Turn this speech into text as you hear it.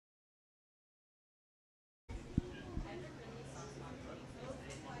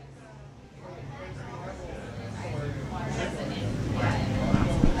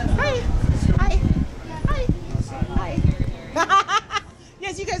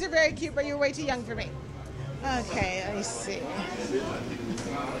guys are very cute, but you're way too young for me. Okay, let me see.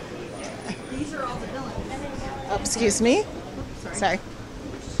 These are all the villains. Oh, excuse me. Sorry.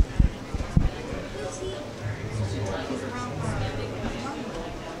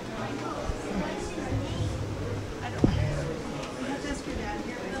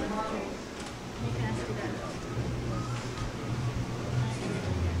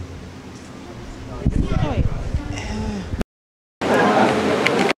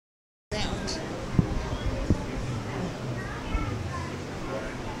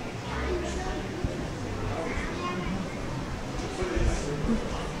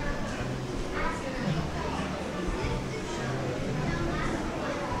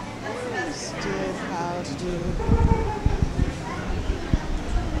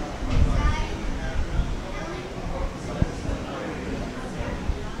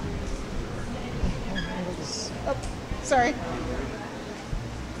 Oh, sorry.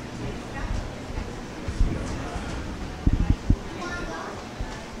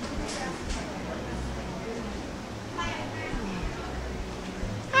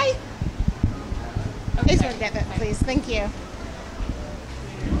 Hi. Okay. Please get that, please. Thank you.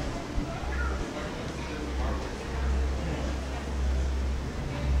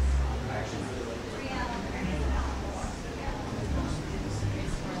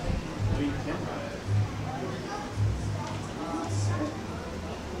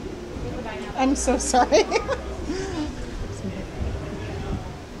 I'm so sorry.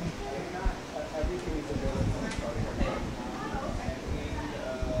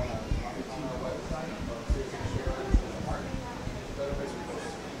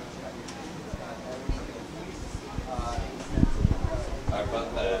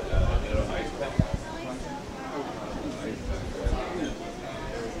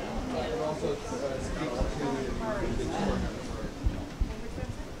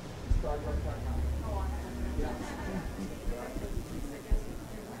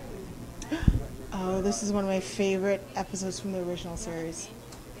 Oh, this is one of my favorite episodes from the original series.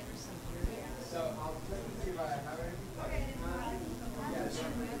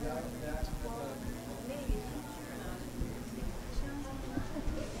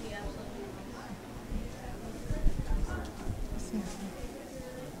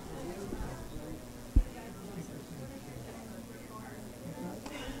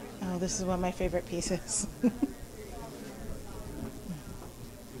 Oh, this is one of my favorite pieces.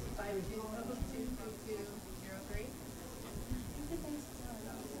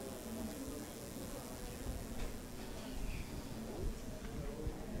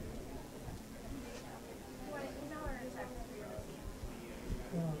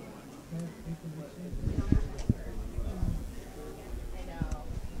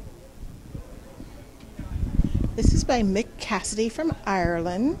 This is by Mick Cassidy from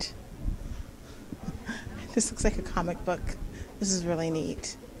Ireland. This looks like a comic book. This is really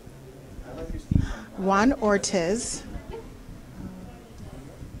neat. Juan Ortiz.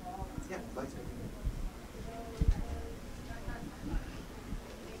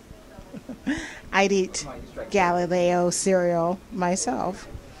 I'd eat Galileo cereal myself.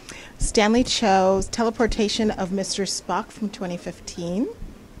 Stanley Cho's Teleportation of Mr. Spock from 2015.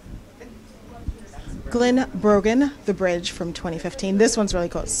 Glenn Brogan, The Bridge from 2015. This one's really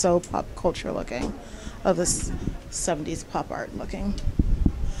cool. It's so pop culture looking. Of this 70s pop art looking.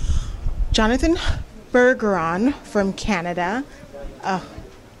 Jonathan Bergeron from Canada. Oh,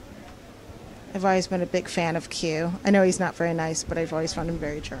 I've always been a big fan of Q. I know he's not very nice, but I've always found him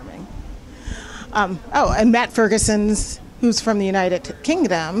very charming. Oh, and Matt Ferguson's, who's from the United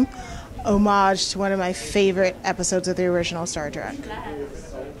Kingdom, homage to one of my favorite episodes of the original Star Trek.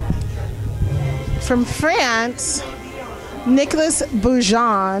 From France, Nicolas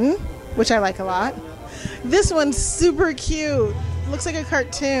Boujon, which I like a lot. This one's super cute. Looks like a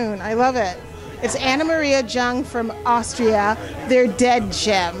cartoon. I love it. It's Anna Maria Jung from Austria, Their Dead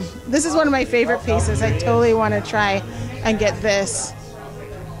Gem. This is one of my favorite pieces. I totally want to try and get this.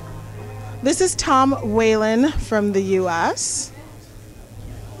 This is Tom Whalen from the US.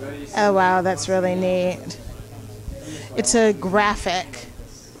 Oh wow, that's really neat. It's a graphic.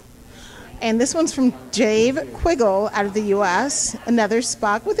 And this one's from Dave Quiggle out of the US. Another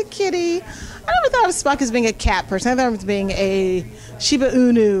Spock with a kitty. I never thought of Spock as being a cat person. I thought of him as being a Shiba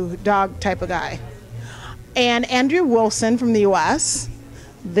Inu dog type of guy. And Andrew Wilson from the US.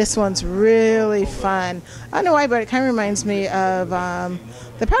 This one's really fun. I don't know why, but it kind of reminds me of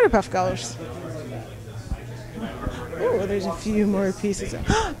the Powder Puff Girls. Oh, there's a few more pieces.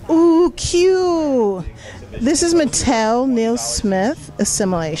 Ooh, cute. This is Mattel Neil Smith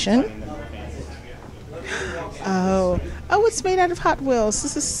Assimilation. Oh, Oh, it's made out of Hot Wheels.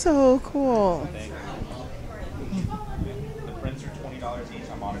 This is so cool. The prints are $20 each.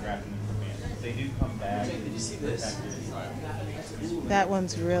 I'm autographing them for fans. They do come back. Did you see this? That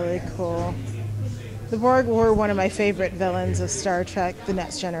one's really cool. The Borg were one of my favorite villains of Star Trek, The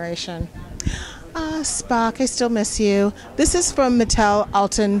Next Generation. Spock, I still miss you. This is from Mattel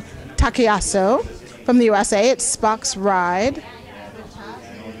Alton Takayasu from the USA. It's Spock's Ride.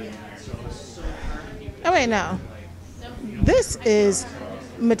 Oh, wait, no. This is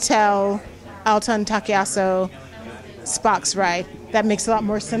Mattel Alton Takayasu Spock's Ride. That makes a lot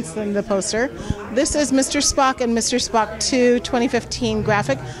more sense than the poster. This is Mr. Spock and Mr. Spock 2 2015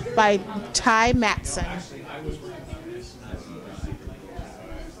 graphic by Ty Matson.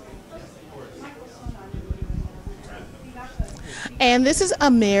 And this is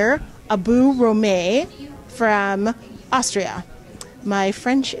Amir Abu Romeh from Austria. My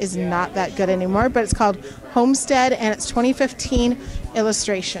French is not that good anymore, but it's called Homestead, and it's 2015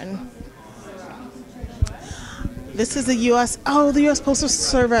 illustration. This is the U.S. Oh, the U.S. Postal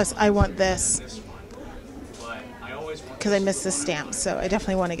Service. I want this because I missed this stamp, so I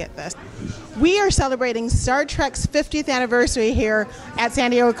definitely want to get this. We are celebrating Star Trek's 50th anniversary here at San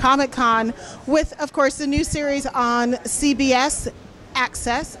Diego Comic-Con with, of course, the new series on CBS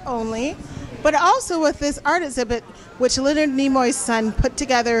Access only, but also with this art exhibit, which Leonard Nimoy's son put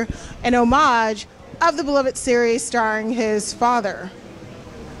together an homage of the beloved series starring his father.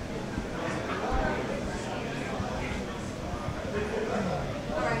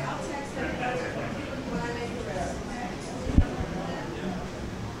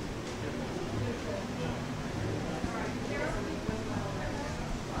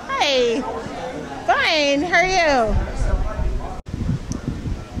 Hi. Fine. How are you?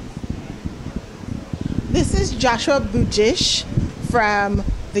 This is Joshua Bujish from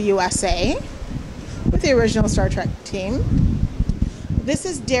the USA with the original Star Trek team. This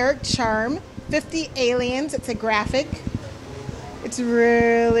is Derek Charm, 50 Aliens. It's a graphic. It's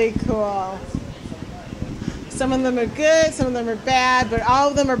really cool. Some of them are good, some of them are bad, but all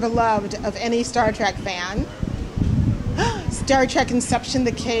of them are beloved of any Star Trek fan. Star Trek Inception,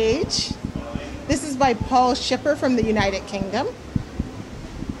 The Cage. This is by Paul Shipper from the United Kingdom.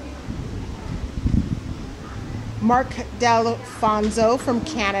 Mark Delfonso from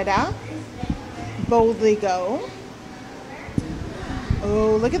Canada. Boldly Go.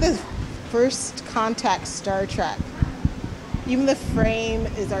 Oh, look at this First Contact Star Trek. Even the frame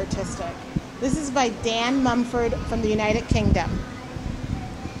is artistic. This is by Dan Mumford from the United Kingdom.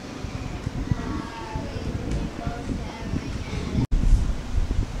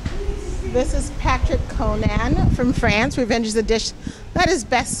 This is Patrick Conan from France. Revenge is a dish that is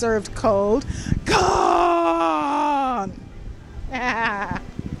best served cold. Gone!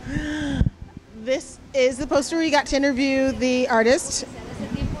 This is the poster we got to interview the artist.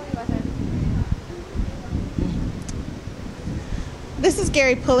 This is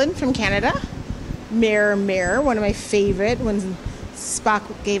Gary Pullen from Canada. Mirror, Mirror, one of my favorite when Spock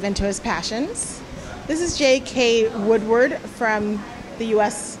gave into his passions. This is J.K. Woodward from the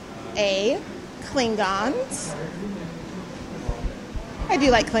USA. Klingons. I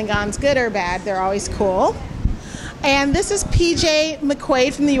do like Klingons, good or bad, they're always cool. And this is P.J.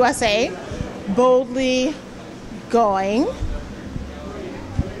 McQuaid from the USA. Boldly Going.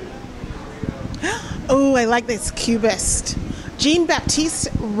 Oh, I like this cubist. Jean-Baptiste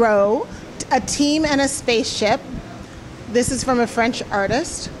Rowe, A Team and a Spaceship. This is from a French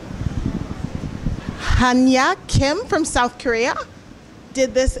artist. Hanya Kim from South Korea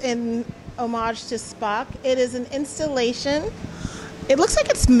did this in homage to Spock. It is an installation. It looks like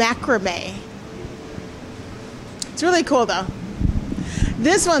it's macrame. It's really cool though.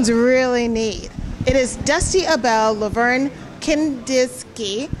 This one's really neat. It is Dusty Abel Laverne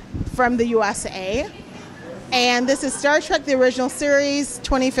Kindiski from the USA. And this is Star Trek, the original series,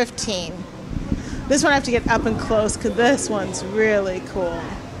 2015. This one I have to get up and close because this one's really cool.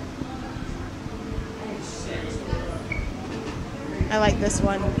 I like this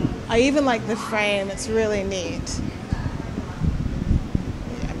one. I even like the frame. It's really neat.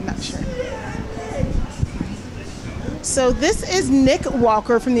 Yeah, I'm not sure. So this is Nick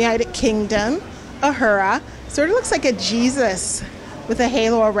Walker from the United Kingdom. Uhura. Sort of looks like a Jesus with a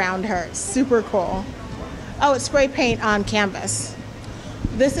halo around her. It's super cool. Oh, it's spray paint on canvas.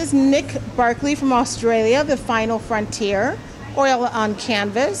 This is Nick Barkley from Australia, The Final Frontier. Oil on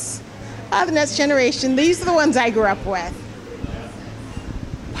canvas. The Next Generation. These are the ones I grew up with.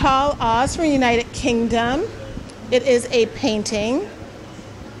 Paul Oz from the United Kingdom. It is a painting.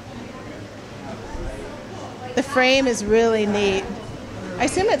 The frame is really neat. I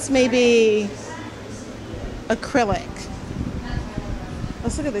assume it's maybe acrylic.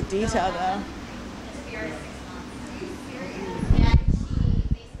 Let's look at the detail though.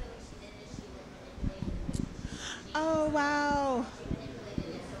 Oh, wow.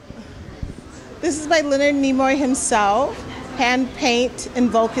 This is by Leonard Nimoy himself. Hand paint in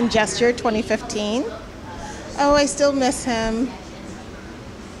Vulcan Gesture 2015. Oh, I still miss him.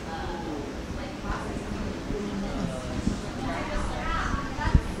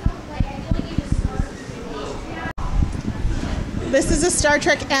 This is a Star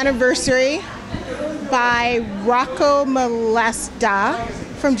Trek anniversary by Rocco Molesta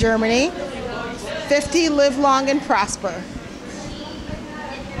from Germany. 50, live long and prosper.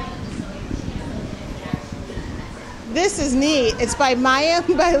 This is neat. It's by Maya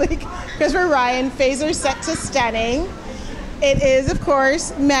by Christopher Ryan, phaser set to stunning. It is, of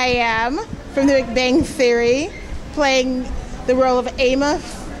course, Mayhem from The Big Bang Theory, playing the role of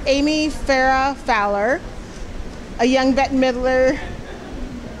Amy Farrah Fowler, a young Bette Midler.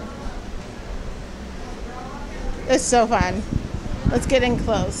 It's so fun. Let's get in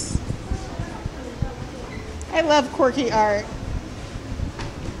close. I love quirky art.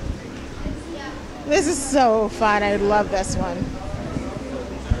 This is so fun. I love this one.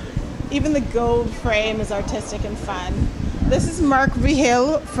 Even the gold frame is artistic and fun. This is Mark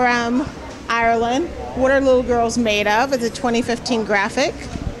Vihill from Ireland. What Are Little Girls Made Of? It's a 2015 graphic.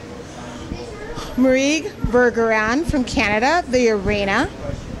 Marie Bergeron from Canada, The Arena.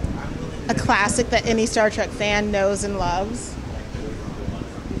 A classic that any Star Trek fan knows and loves.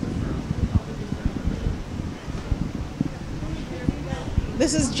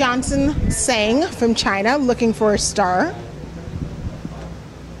 This is Johnson Sang from China, Looking for a Star.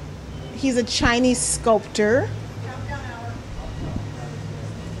 He's a Chinese sculptor.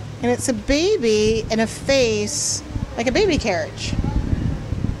 And it's a baby in a face like a baby carriage.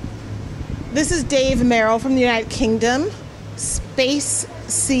 This is Dave Merrill from the United Kingdom. Space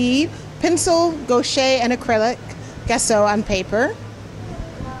Sea, pencil, gouache, and acrylic gesso on paper.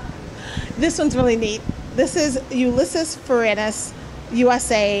 This one's really neat. This is Ulysses Farinas,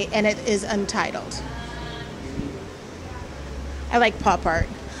 USA, and it is untitled. I like pop art.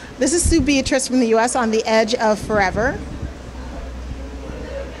 This is Sue Beatrice from the US, On the Edge of Forever.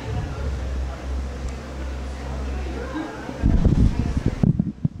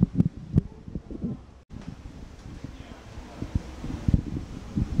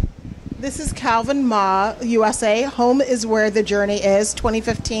 This is Calvin Ma, USA, Home is Where the Journey Is,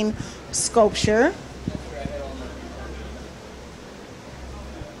 2015 sculpture.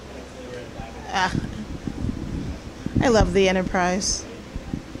 I love the Enterprise.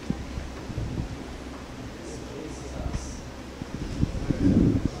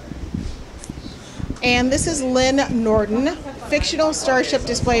 And this is Lynn Norton, fictional starship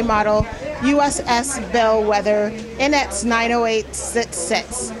display model, USS Bellwether, NX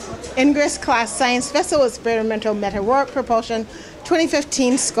 90866. Ingress class science vessel, experimental meteoric propulsion,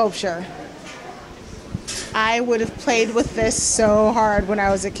 2015 sculpture. I would have played with this so hard when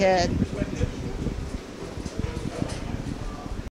I was a kid.